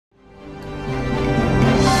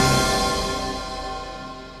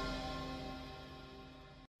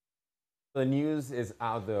the news is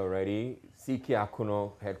out there already. C.K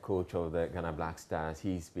Akonnor, head coach of the Ghana Black Stars,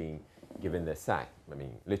 he's been given the sack. I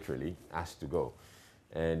mean, literally, asked to go.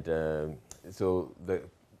 And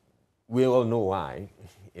we all know why.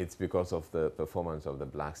 It's because of the performance of the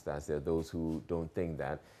Black Stars. There are those who don't think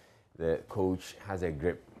that the coach has a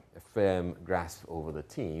firm grasp over the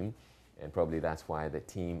team, and probably that's why the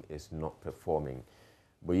team is not performing.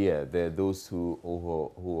 But yeah, there are those who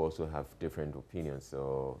also have different opinions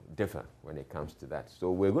or differ when it comes to that.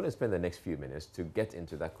 So we're going to spend the next few minutes to get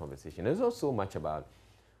into that conversation. There's not so much about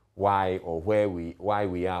why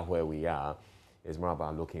we are where we are. It's more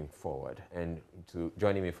about looking forward. And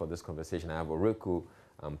joining me for this conversation, I have Oriku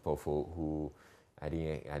Pofo, who I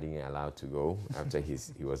didn't allow to go after he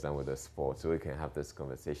was done with the sport, so we can have this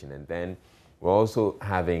conversation. And then we're also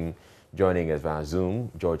having, joining us via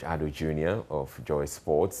Zoom, George Addo Jr. of Joy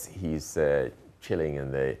Sports. He's chilling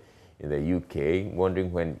in the UK,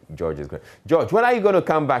 wondering when George is going. George, when are you going to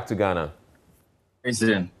come back to Ghana? Very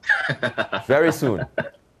soon. Very soon.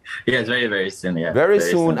 Yes, very, very soon. Yeah. Very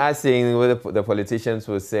soon. I think the politicians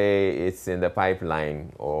will say it's in the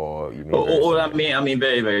pipeline, or you mean? I mean,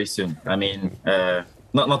 very, very soon. I mean,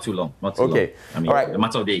 not too long. Not too long. I mean, all right. A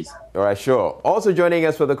matter of days. All right, sure. Also joining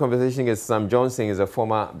us for the conversation is Sam Johnson. He's a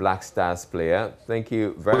former Black Stars player. Thank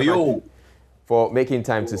you very much for making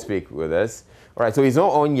time to speak with us. All right, so he's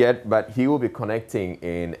not on yet, but he will be connecting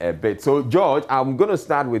in a bit. So, George, I'm going to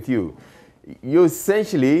start with you. You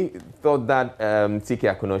essentially thought that C.K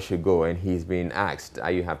Akonnor should go, and he's been asked.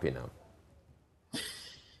 Are you happy now?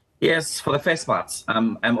 Yes, for the first part,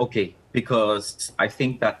 I'm okay, because I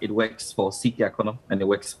think that it works for C.K Akonnor and it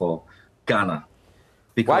works for Ghana.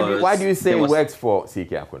 Why do you say it works for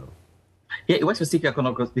C.K Akonnor? Yeah, it works for C.K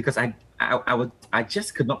Akonnor because I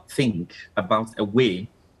just could not think about a way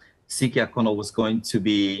C.K Akonnor was going to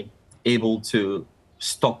be able to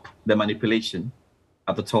stop the manipulation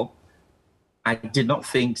at the top. I did not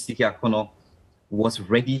think C.K Akonnor was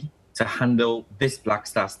ready to handle this Black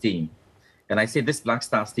Stars team. And I say this Black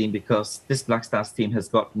Stars team because this Black Stars team has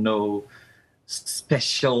got no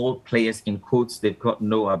special players in quotes. They've got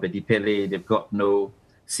no Abedi Pele. They've got no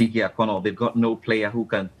C.K Akonnor. They've got no player who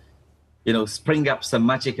can, spring up some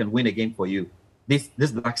magic and win a game for you. This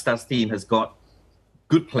Black Stars team has got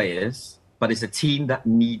good players, but it's a team that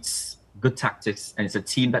needs good tactics, and it's a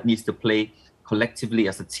team that needs to play collectively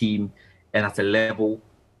as a team and at a level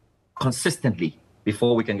consistently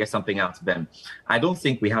before we can get something out of them. I don't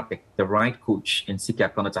think we have the right coach in C.K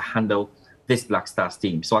Akonnor to handle this Black Stars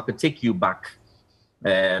team. So I could take you back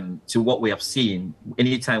to what we have seen.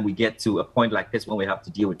 Anytime we get to a point like this when we have to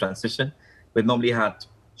deal with transition, we've normally had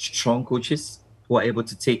strong coaches who are able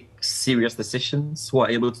to take serious decisions, who are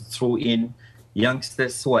able to throw in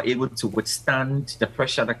youngsters, who are able to withstand the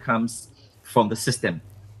pressure that comes from the system.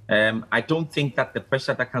 I don't think that the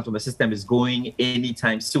pressure that comes from the system is going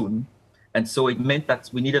anytime soon. And so it meant that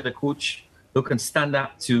we needed a coach who can stand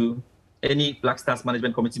up to any Black Stars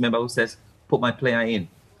management committee member who says, put my player in.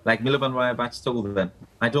 Like Milovan Rayovac told them,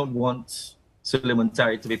 I don't want Suleiman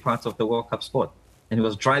Tari to be part of the World Cup squad. And he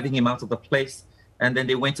was driving him out of the place. And then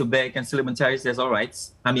they went to beg, and Suleiman Tari says, all right.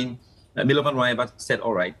 I mean, Milovan Rayovac said,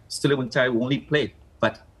 all right, Suleiman Tari will only play,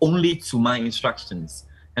 but only to my instructions.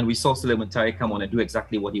 And we saw Suleiman Tari come on and do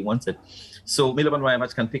exactly what he wanted. So Milovan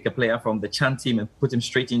Rayovac can pick a player from the Chan team and put him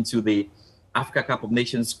straight into the Africa Cup of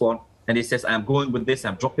Nations squad. And he says, I'm going with this,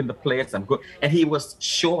 I'm dropping the players, I'm going. And he was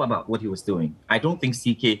sure about what he was doing. I don't think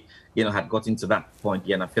CK, had gotten to that point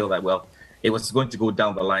yet. And I feel that, well, it was going to go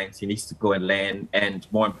down the lines. He needs to go and learn. And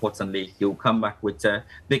more importantly, he'll come back with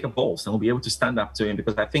bigger balls and we'll be able to stand up to him,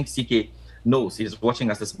 because I think CK knows, he's watching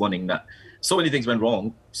us this morning, that so many things went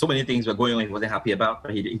wrong, so many things were going on he wasn't happy about,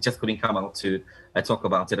 but he just couldn't come out to talk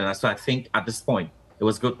about it. And so I think at this point, it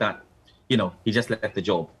was good that, he just left the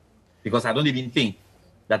job, because I don't even think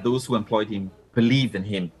that those who employed him believed in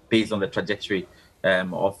him based on the trajectory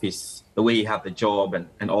of the way he had the job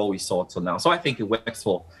and all we saw till now. So I think it works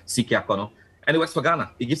for C.K Akonnor and it works for Ghana.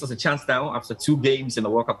 It gives us a chance now, after 2 games in the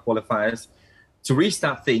World Cup qualifiers, to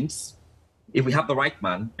restart things if we have the right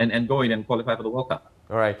man and go in and qualify for the World Cup.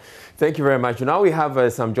 All right. Thank you very much. Now we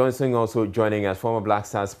have Sam Johnson also joining us, former Black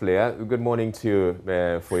Stars player. Good morning to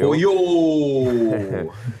you. For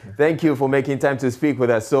you. Thank you for making time to speak with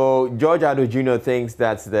us. So George Addo Jr. thinks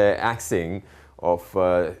that the axing of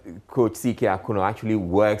Coach C.K Akonnor actually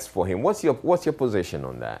works for him. What's your position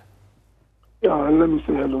on that? Yeah, let me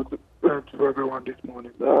say hello to everyone this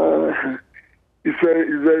morning. It's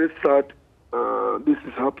very sad this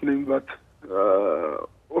is happening, but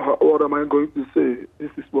what am I going to say? This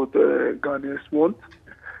is what Ghanaians want,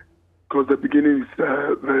 because the beginning is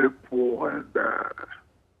very poor, and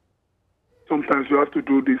sometimes you have to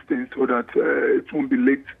do these things so that it won't be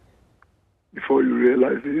late before you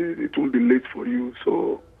realize it won't be late for you.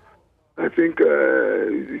 So I think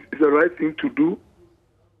it's the right thing to do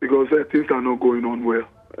because things are not going on well,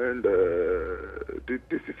 and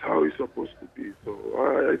this is how it's supposed to be. So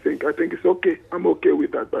I think it's okay. I'm okay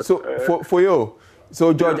with that. But, so for you,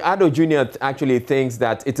 so George Addo Jr. actually thinks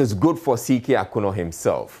that it is good for C.K. Akonnor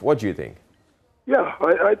himself. What do you think? Yeah,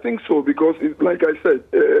 I think so because, like I said,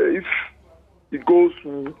 if it goes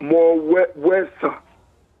more worse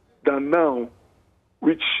than now,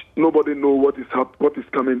 which nobody knows what is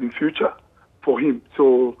coming in future for him.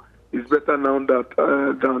 So it's better now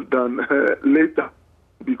than later,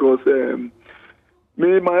 because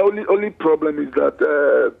my only problem is that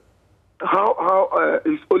how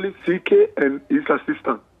is only CK and his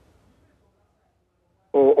assistant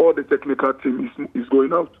or all the technical team is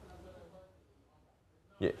going out.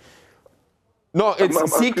 Yeah. No, it's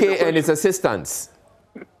CK and his assistants.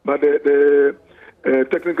 But the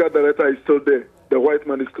technical director is still there. The white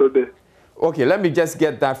man is still there. Okay, let me just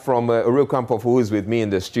get that from Uru Kampofu, who is with me in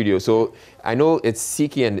the studio. So I know it's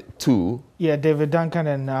CK and two. Yeah, David Duncan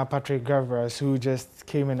and Patrick Gavras, who just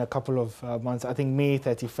came in a couple of months, I think May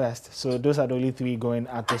 31st. So those are the only three going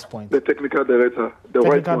at this point. The technical director, the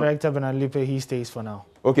technical white director, Bernard Lippe, he stays for now.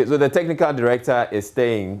 Okay, so the technical director is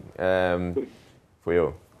staying for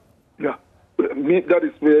you. Yeah, that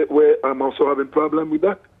is where I'm also having problem with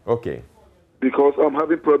that. Okay. Because I'm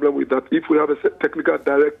having problem with that. If we have a technical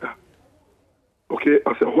director, okay,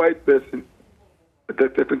 as a white person, the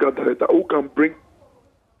technical director who can bring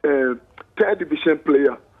a third division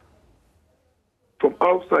player from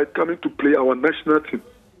outside coming to play our national team.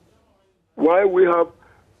 Why we have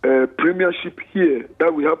a premiership here,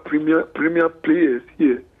 that we have premier players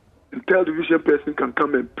here, and third division person can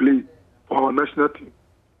come and play for our national team.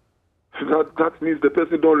 So that means the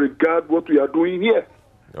person don't regard what we are doing here.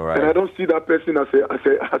 All right. And I don't see that person as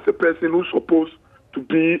a person who's supposed to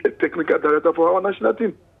be a technical director for our national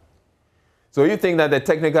team. So you think that the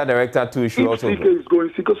technical director too should also CK is going,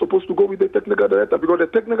 CK is supposed to go with the technical director because the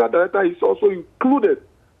technical director is also included.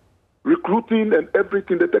 Recruiting and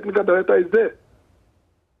everything, the technical director is there.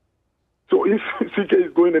 So if CK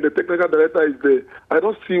is going and the technical director is there, I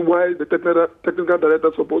don't see why the technical director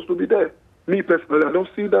is supposed to be there. Me personally, I don't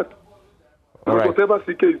see that. Right. Whatever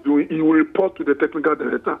CK is doing, he will report to the technical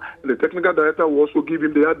director, and the technical director will also give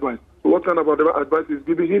him the advice. So what kind of advice is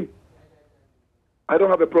giving him? I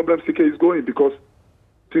don't have a problem CK is going because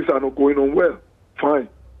things are not going on well. Fine.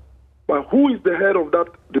 But who is the head of that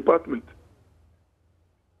department?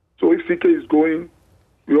 So if CK is going,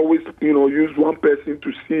 you always, use one person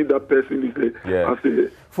to see that person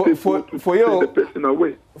is for you, the person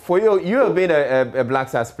away. For you, you have been a Black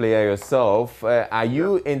Stars player yourself. Are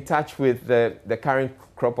you in touch with the current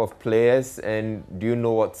crop of players, and do you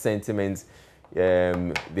know what sentiments they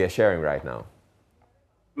are sharing right now?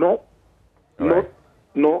 No, that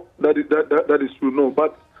is true. No,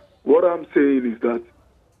 but what I'm saying is that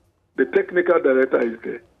the technical director is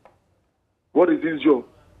there. What is his job?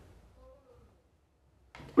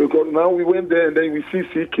 Because now we went there and then we see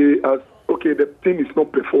CK as, okay, the team is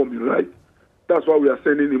not performing, right? That's why we are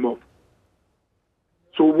sending him off.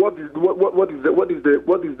 So what is the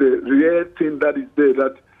real thing that is there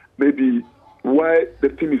that maybe why the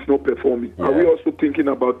team is not performing? Yeah. Are we also thinking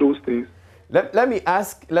about those things? Let me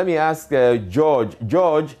ask George.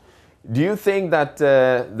 George, do you think that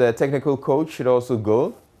the technical coach should also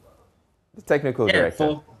go? The technical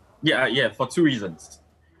director. For two reasons.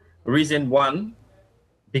 Reason one,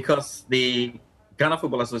 because the Ghana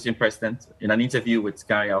Football Association president, in an interview with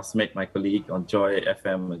Gary Al-Smith, my colleague on Joy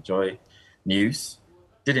FM and Joy News,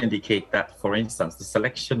 did indicate that, for instance, the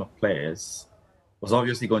selection of players was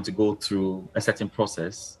obviously going to go through a certain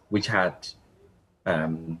process, which had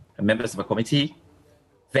members of a committee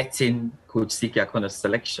vetting Coach C.K Akonnor's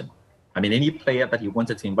selection. I mean, any player that he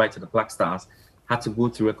wanted to invite to the Black Stars had to go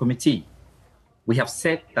through a committee. We have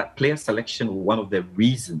said that player selection was one of the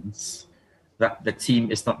reasons that the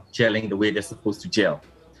team is not gelling the way they're supposed to gel.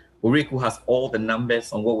 Uriku has all the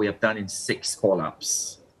numbers on what we have done in 6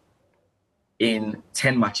 call-ups in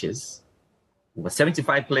 10 matches. Over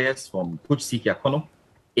 75 players from Coach C.K Akonnor.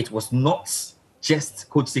 It was not just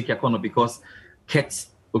Coach C.K Akonnor because Ket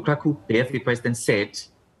Okraku, the FA president, said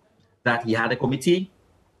that he had a committee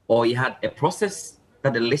or he had a process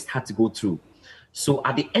that the list had to go through. So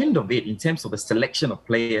at the end of it, in terms of the selection of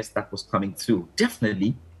players that was coming through,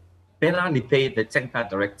 definitely Bernard Lippe, the technical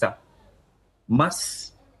director,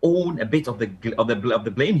 must own a bit of the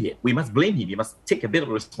blame here. We must blame him. He must take a bit of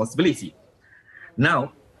responsibility.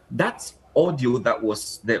 Now, that audio that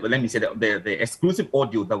was, let me say, the exclusive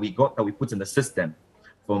audio that we got, that we put in the system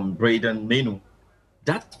from Braden Menu,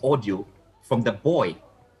 that audio from the boy,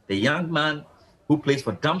 the young man who plays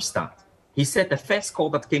for Darmstadt, he said the first call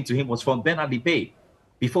that came to him was from Bernard Lipe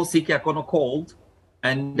before C.K Akonnor called,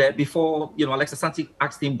 and before, Alexa Santi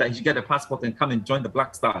asked him that he should get a passport and come and join the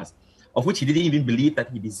Black Stars, of which he didn't even believe that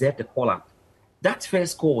he deserved a call-up. That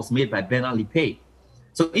first call was made by Bernard Lipe.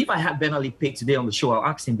 So if I had Bernard Lipe today on the show, I'll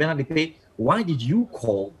ask him, Bernard Lipe, why did you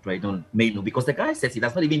call Braden Menu? Because the guy says he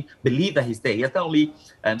does not even believe that he's there. He has done only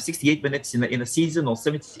 68 minutes in a season, or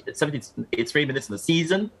 73 minutes in a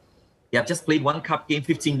season. He had just played one cup game,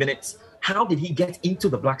 15 minutes. How did he get into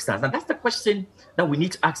the Black Stars? And that's the question that we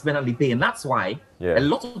need to ask Bernard Lipe. And that's why a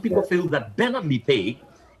lot of people feel that Bernard Lipe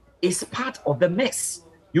is part of the mess.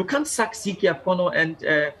 You can't sack C.K Akonnor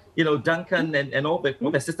and Duncan and all the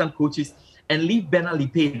assistant coaches and leave Bernard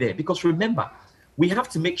Lipe there. Because remember, we have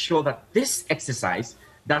to make sure that this exercise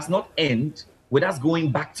does not end with us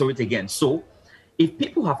going back to it again. So if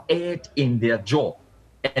people have erred in their job,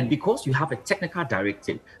 and because you have a technical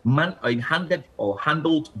director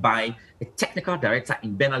handled by a technical director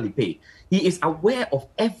in Bernard Lipe, he is aware of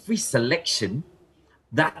every selection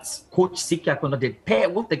that Coach C.K Akonnor did, pair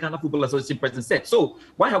what the Ghana Football Association president said. So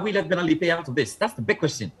why have we left Bernard Lipe out of this? That's the big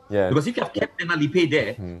question. Yeah. Because if you have kept Bernard Lipe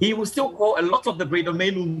there, he will still call a lot of the Braden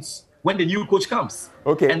Menuns when the new coach comes.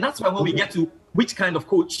 Okay. And that's why when we get to which kind of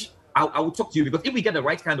coach, I will talk to you, because if we get the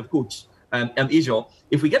right kind of coach, Israel,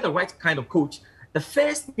 if we get the right kind of coach, the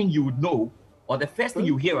first thing you would know, or the first thing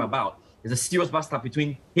you hear about, is a serious battle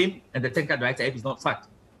between him and the technical director if he's not sacked.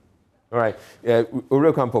 All right.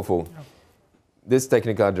 Uriel Kampofo, this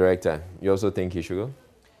technical director, you also think he should go?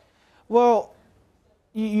 Well,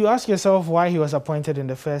 you ask yourself why he was appointed in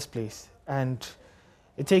the first place. And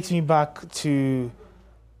it takes me back to,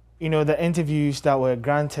 the interviews that were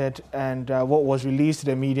granted and what was released to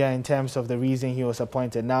the media in terms of the reason he was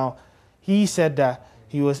appointed. Now, he said that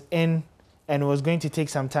he was in and it was going to take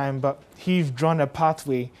some time, but he's drawn a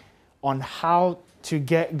pathway on how to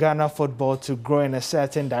get Ghana football to grow in a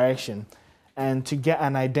certain direction and to get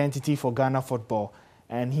an identity for Ghana football.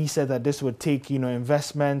 And he said that this would take,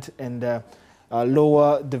 investment in the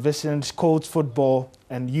lower divisions, coach football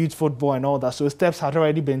and youth football and all that. So steps had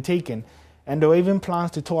already been taken. And there were even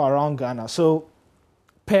plans to tour around Ghana. So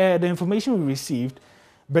per the information we received,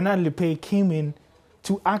 Bernard Lipe came in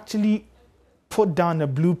to actually put down a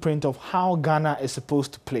blueprint of how Ghana is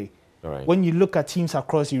supposed to play. All right. When you look at teams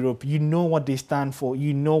across Europe, you know what they stand for,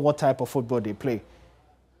 you know what type of football they play.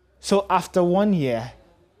 So after 1 year,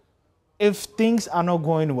 if things are not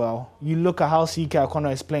going well, you look at how C.K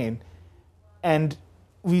Akonnor is playing, and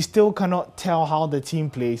we still cannot tell how the team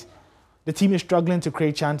plays. The team is struggling to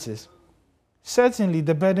create chances. Certainly,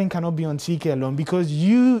 the burden cannot be on C.K alone, because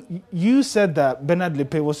you said that Bernard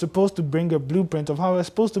Lipe was supposed to bring a blueprint of how we're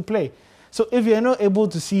supposed to play. So if you're not able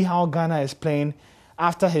to see how Ghana is playing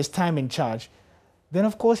after his time in charge, then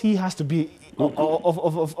of course he has to be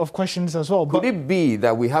of questions as well. Could it be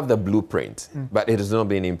that we have the blueprint, but it is not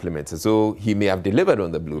being implemented? So he may have delivered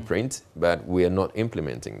on the blueprint, but we are not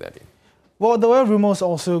implementing that yet. Well, there were rumors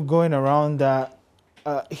also going around that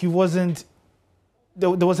he wasn't. There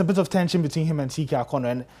was a bit of tension between him and C.K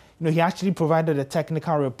Akonnor, and he actually provided a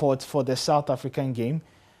technical report for the South African game,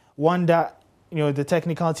 one that the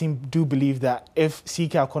technical team do believe that if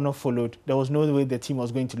C.K Akonnor followed, there was no way the team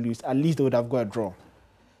was going to lose. At least they would have got a draw.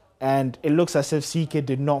 And it looks as if C.K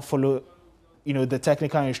did not follow, the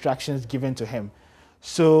technical instructions given to him.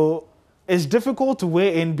 So it's difficult to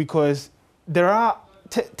weigh in because there are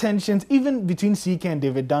tensions even between C.K and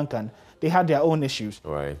David Duncan. They had their own issues.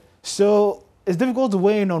 Right. So it's difficult to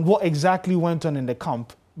weigh in on what exactly went on in the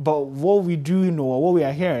camp. But what we do know, or what we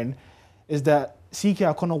are hearing, is that C.K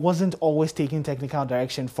Akonnor wasn't always taking technical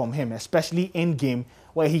direction from him, especially in game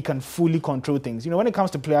where he can fully control things. When it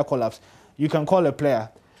comes to player call-ups, you can call a player.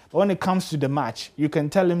 But when it comes to the match, you can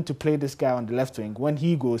tell him to play this guy on the left wing. When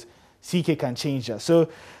he goes, C.K can change that. So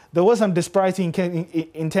there was some disparity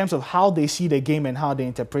in terms of how they see the game and how they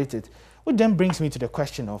interpret it. Which then brings me to the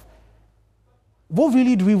question of, what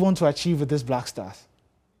really do we want to achieve with this Black Stars?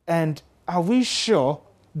 And are we sure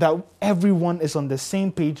that everyone is on the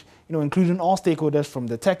same page, including all stakeholders from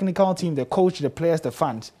the technical team, the coach, the players, the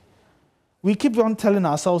fans? We keep on telling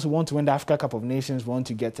ourselves we want to win the Africa Cup of Nations, we want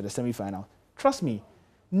to get to the semi-final. Trust me,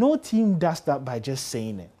 no team does that by just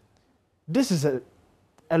saying it. This is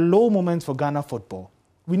a low moment for Ghana football.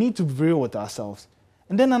 We need to be real with ourselves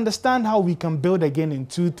and then understand how we can build again in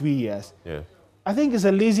 2-3 years. Yeah. I think it's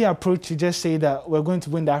a lazy approach to just say that we're going to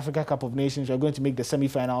win the Africa Cup of Nations, we're going to make the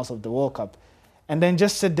semi-finals of the World Cup, and then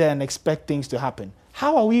just sit there and expect things to happen.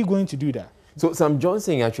 How are we going to do that? So Sam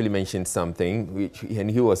Johnson actually mentioned something, and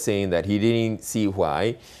he was saying that he didn't see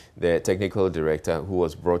why the technical director who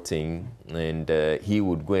was brought in, and he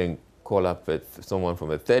would go and call up someone from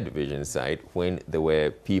a third division side when there were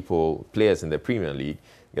players in the Premier League,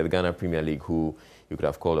 the Ghana Premier League, who you could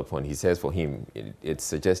have called upon. He says for him, it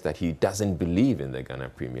suggests that he doesn't believe in the Ghana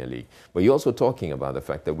Premier League. But you're also talking about the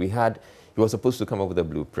fact that he was supposed to come up with a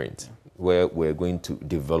blueprint where we're going to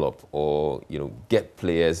develop or, get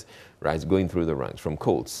players, right, going through the ranks from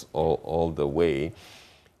Colts all the way.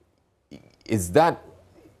 Is that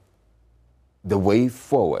the way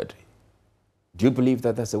forward? Do you believe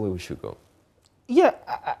that that's the way we should go? Yeah,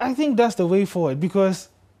 I think that's the way forward, because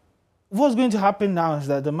what's going to happen now is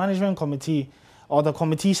that the management committee or the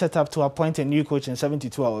committee set up to appoint a new coach in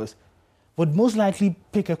 72 hours would most likely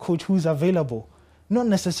pick a coach who's available, not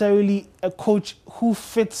necessarily a coach who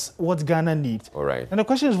fits what Ghana needs. All right. And the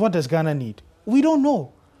question is, what does Ghana need? We don't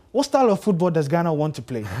know. What style of football does Ghana want to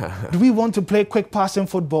play? Do we want to play quick passing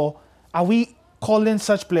football? Are we calling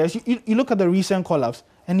such players? You look at the recent call-ups,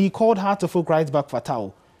 and he called Hartlepool right back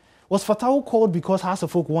Fatau. Was Fatau called because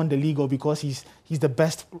Hartlepool won the league or because he's the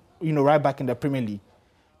best, right back in the Premier League?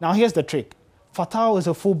 Now here's the trick. Fatau is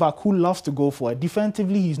a fullback who loves to go for it.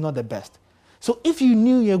 Defensively, he's not the best. So if you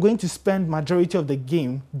knew you're going to spend majority of the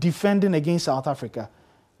game defending against South Africa,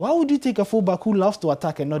 why would you take a fullback who loves to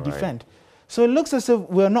attack and not defend? So it looks as if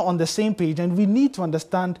we're not on the same page, and we need to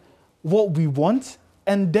understand what we want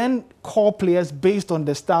and then call players based on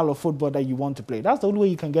the style of football that you want to play. That's the only way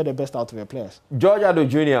you can get the best out of your players. George Addo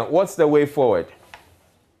Jr., what's the way forward?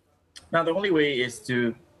 Now, the only way is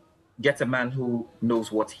to get a man who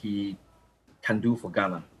knows what he can do for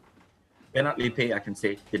Ghana. Bernard Lepe, I can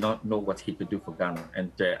say, did not know what he could do for Ghana.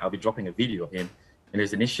 And I'll be dropping a video of him in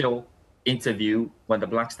his initial interview when the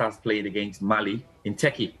Black Stars played against Mali in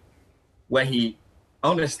Turkey, where he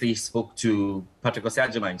honestly spoke to Patrick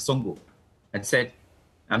Osajima in Songo and said,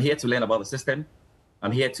 I'm here to learn about the system.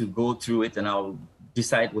 I'm here to go through it, and I'll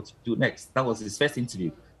decide what to do next. That was his first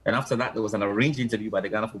interview. And after that, there was an arranged interview by the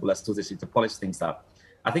Ghana Football Association to polish things up.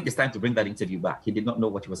 I think it's time to bring that interview back. He did not know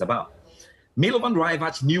what he was about. Milovan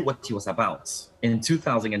Rajevac knew what he was about in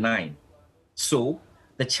 2009. So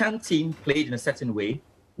the Chan team played in a certain way,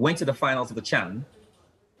 went to the finals of the Chan.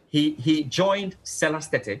 He joined Sela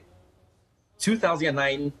Stete,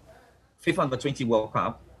 2009 FIFA Under-20 World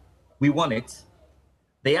Cup. We won it.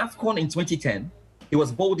 The AFCON in 2010, he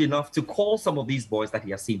was bold enough to call some of these boys that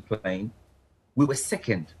he has seen playing. We were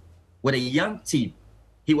second with a young team.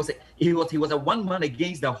 He was a one-man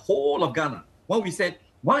against the whole of Ghana. When we said,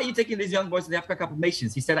 why are you taking these young boys to the Africa Cup of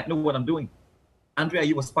Nations? He said, I know what I'm doing. Andre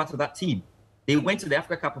Ayew was part of that team. They went to the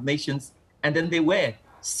Africa Cup of Nations, and then they were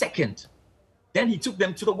second. Then he took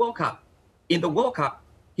them to the World Cup. In the World Cup,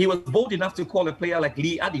 he was bold enough to call a player like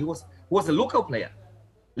Lee Addy, who was a local player.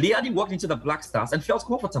 Lee Addy walked into the Black Stars and felt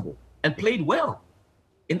comfortable and played well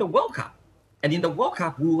in the World Cup. And in the World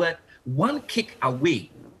Cup, we were one kick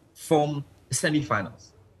away from the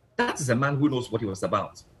semi-finals. That is a man who knows what he was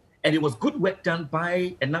about. And it was good work done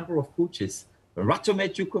by a number of coaches. Ratome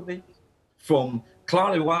Chukwueze from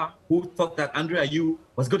Clarewa, who thought that Andre Ayew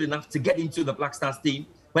was good enough to get into the Black Stars team.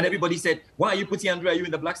 When everybody said, why are you putting Andre Ayew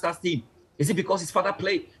in the Black Stars team? Is it because his father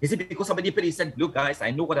played? Is it because somebody played? He said, look, guys,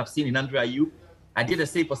 I know what I've seen in Andre Ayew. I did the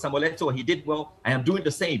same for Samuel Eto'o. He did well. I am doing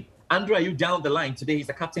the same. Andre Ayew down the line today, he's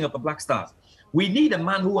the captain of the Black Stars. We need a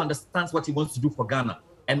man who understands what he wants to do for Ghana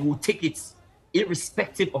and will take it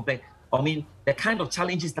irrespective of the kind of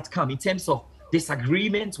challenges that come in terms of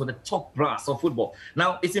disagreements with the top brass of football.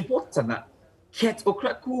 Now, it's important that Ket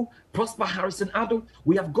Okraku, Prosper Harrison Addo,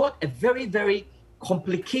 we have got a very, very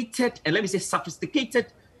complicated and let me say sophisticated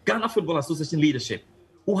Ghana Football Association leadership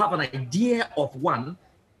who have an idea of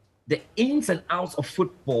the ins and outs of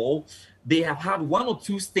football. They have had one or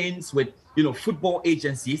two stints with, football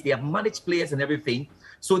agencies. They have managed players and everything.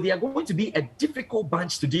 So they are going to be a difficult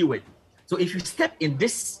bunch to deal with. So if you step in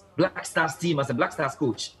this Black Stars team as a Black Stars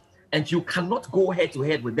coach, and you cannot go head to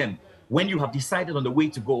head with them when you have decided on the way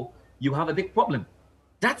to go, you have a big problem.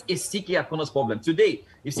 That is C.K Akonnor's problem. Today,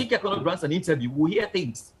 if C.K Akonnor grants an interview, we'll hear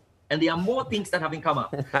things. And there are more things that haven't come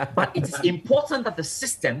up. But it is important that the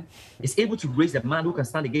system is able to raise a man who can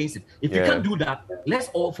stand against it. If you can't do that, let's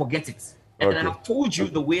all forget it. And I have told you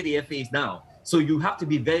the way the FA is now. So you have to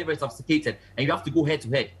be very, very sophisticated, and you have to go head to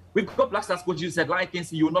head. We've got Black Stars coaches who said, like,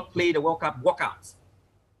 you will not play the World Cup walkouts.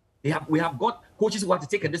 We have got coaches who had to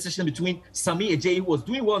take a decision between Sami Eje, who was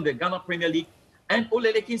doing well in the Ghana Premier League, and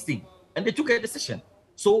Olele Kingston. And they took a decision.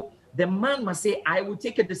 So the man must say, I will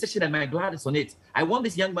take a decision and my blood is on it. I want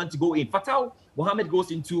this young man to go in. Fatal Mohammed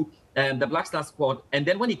goes into the Black Star squad, and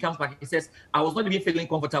then when he comes back, he says, I was not even feeling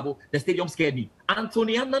comfortable. The stadium scared me.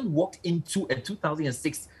 Anthony Annan walked into a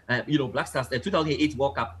 2006, Black Stars, 2008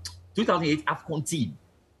 World Cup, 2008 AFCON team.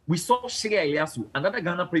 We saw Shea Eliasu, another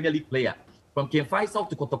Ghana Premier League player from Ken Faisal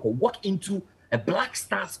to Kotoko, walk into a Black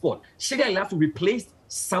Star squad. Shea Eliasu replaced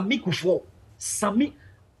Sami Kufo. Sami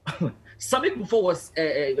Kufo was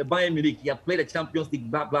Bayern Munich. He had played the Champions League,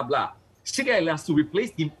 blah, blah, blah. Shea Eliasu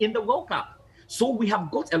replaced him in the World Cup. So we have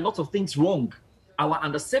got a lot of things wrong. Our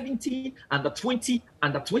under 17, under 20,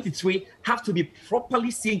 under 23 have to be properly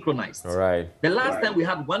synchronized. All right. The last time we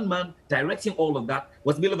had one man directing all of that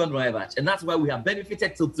was Milovan Rajevac, and that's why we have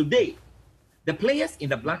benefited till today. The players in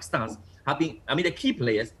the Black Stars have been, the key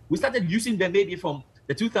players, we started using them maybe from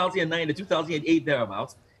the 2009, the 2008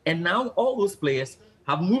 thereabouts, and now all those players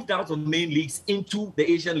have moved out of main leagues into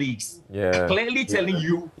the Asian leagues. Yeah. Clearly telling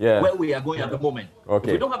you where we are going at the moment. Okay.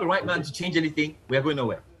 If we don't have the right man to change anything, we are going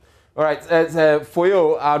nowhere. All right. For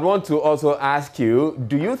you, I'd want to also ask you,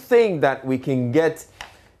 do you think that we can get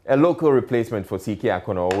a local replacement for C.K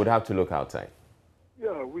Akonnor, or would have to look outside?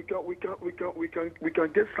 Yeah, we can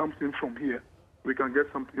get something from here. We can get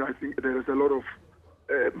something. I think there is a lot of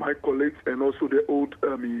my colleagues and also the old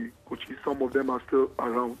coaches. Some of them are still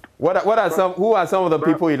around. Who are some of the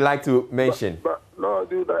people you'd like to mention? But no,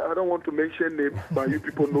 dude, I don't want to mention names, but you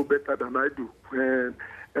people know better than I do.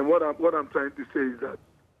 And what I'm trying to say is that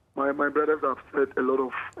my brothers have said a lot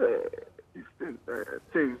of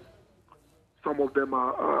things. Some of them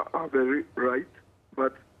are very right,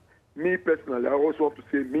 but me personally, I also want to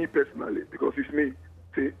say me personally, because it's me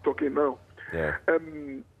talking now. Yeah.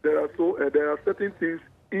 There are certain things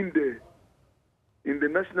in the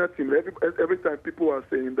national team. Every time people are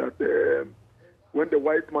saying that when the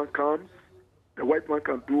white man comes, the white man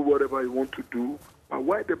can do whatever he wants to do, but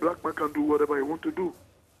why the black man can do whatever he wants to do?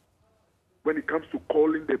 When it comes to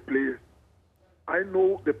calling the players, I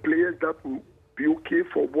know the players that will be okay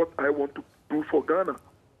for what I want to do for Ghana.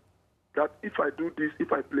 That if I do this,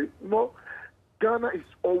 if I play, no, Ghana is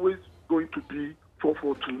always going to be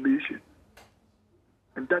 4-4-2 nation.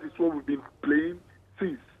 And that is what we've been playing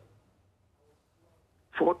since.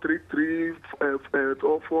 4-3-3,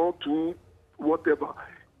 4-4-2, whatever.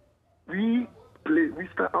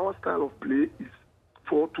 Our style of play is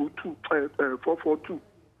 4-2-2, 4-4-2.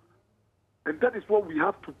 And that is what we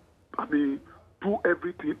have to, do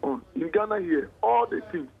everything on. In Ghana here, all the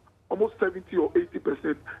things, almost 70 or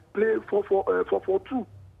 80% play 4-4-2.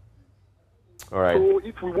 All right. So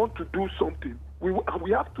if we want to do something,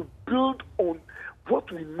 we have to build on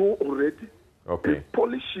what we know already. Okay. And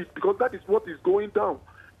polish it, because that is what is going down.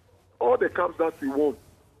 All the caps that we won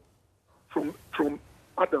from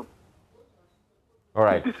Adam. All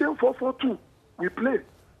right. It's the same 4-4-2 we play.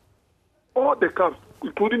 All the caps,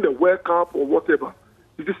 including the World Cup or whatever,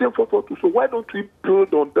 it's the same 4-4-2. So why don't we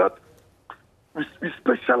build on that? We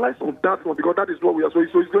specialize on that one, because that is what we are. So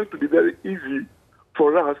it's going to be very easy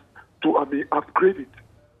for us to upgrade it.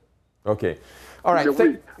 Okay. All right.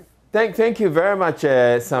 Thank you very much,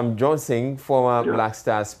 Sam Johnson, former Black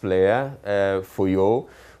Stars player, for you,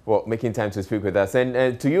 for making time to speak with us.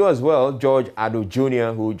 And to you as well, George Ado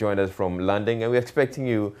Jr., who joined us from London. And we're expecting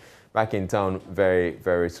you back in town very,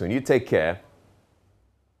 very soon. You take care.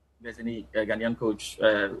 If there's any Ghanaian coach,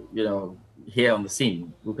 here on the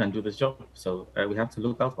scene who can do this job. So we have to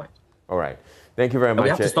look out for it. All right. Thank you very much. We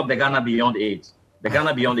have to stop the Ghana Beyond 8. The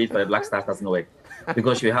Ghana Beyond 8 for the Black Stars doesn't work,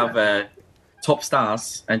 because you have top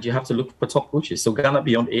stars and you have to look for top coaches. So Ghana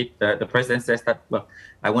Beyond 8, the president says that, well,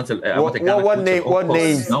 I want a Ghana coach.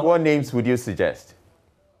 What names would you suggest?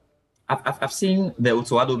 I've seen the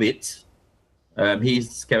Utuado bit.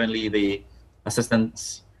 He's currently the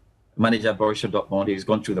assistant manager at Borussia Dortmund. He's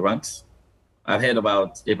gone through the ranks. I've heard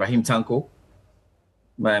about Ibrahim Tanko,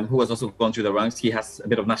 who has also gone through the ranks. He has a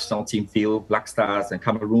bit of national team feel, Black Stars and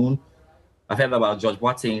Cameroon. I've heard about George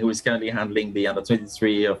Boateng, who is currently handling the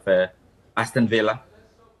under-23 of Aston Villa.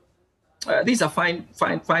 These are fine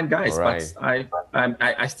guys, right. But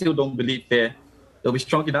I still don't believe they'll be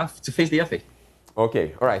strong enough to face the FA.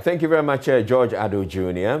 Okay, all right. Thank you very much, George Ado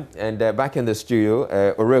Jr. And back in the studio,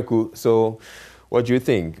 Oreku, so what do you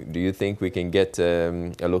think? Do you think we can get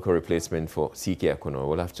a local replacement for C.K Akonnor?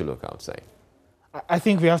 We'll have to look outside. I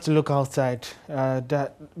think we have to look outside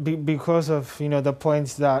because of the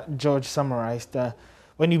points that George summarized.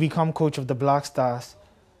 When you become coach of the Black Stars,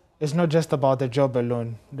 it's not just about the job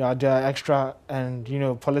alone. There are extra and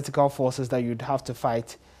political forces that you'd have to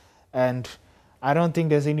fight, and I don't think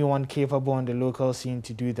there's anyone capable on the local scene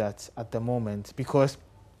to do that at the moment, because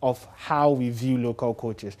of how we view local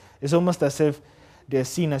coaches. It's almost as if they're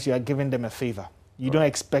seen as you are giving them a favor. You don't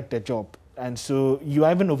expect a job. And so you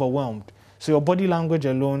are even overwhelmed. So your body language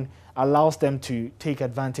alone allows them to take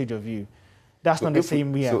advantage of you. That's not the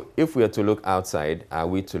same way. So if we are to look outside, are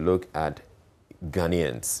we to look at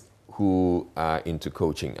Ghanaians who are into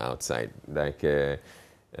coaching outside? Like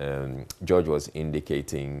George was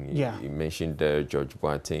indicating, he mentioned George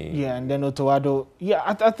Boateng. Yeah, and then Otoado. Yeah,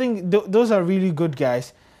 I think those are really good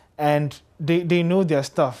guys, and they know their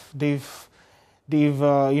stuff. They've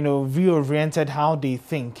reoriented how they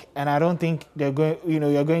think, and I don't think they're going.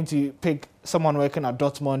 You're going to pick someone working at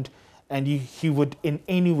Dortmund, and he would in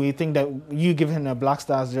any way think that you give him a Black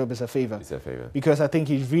Stars job is a favor. It's a favor. Because I think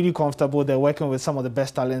he's really comfortable. They're working with some of the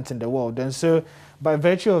best talents in the world, and so by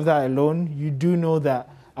virtue of that alone, you do know that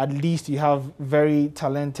at least you have very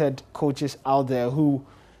talented coaches out there who,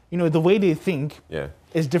 the way they think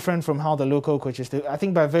is different from how the local coaches do. I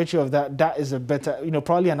think by virtue of that, that is a better,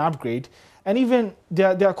 probably an upgrade. And even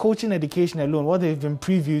their coaching education alone, what they've been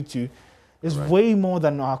previewed to, is way more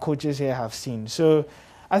than our coaches here have seen. So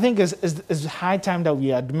I think it's high time that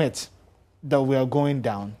we admit that we are going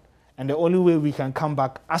down. And the only way we can come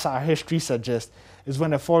back, as our history suggests, is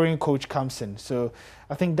when a foreign coach comes in. So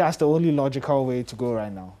I think that's the only logical way to go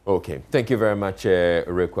right now. Okay. Thank you very much,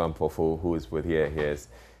 Rekwan Pofo, who is with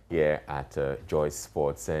here at Joy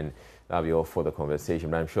Sports. And that'll be all for the conversation.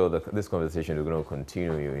 But I'm sure this conversation is going to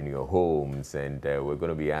continue in your homes. And we're going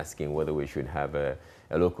to be asking whether we should have a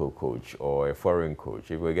local coach or a foreign coach.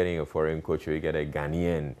 If we're getting a foreign coach, we get a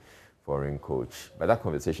Ghanaian foreign coach. But that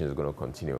conversation is going to continue.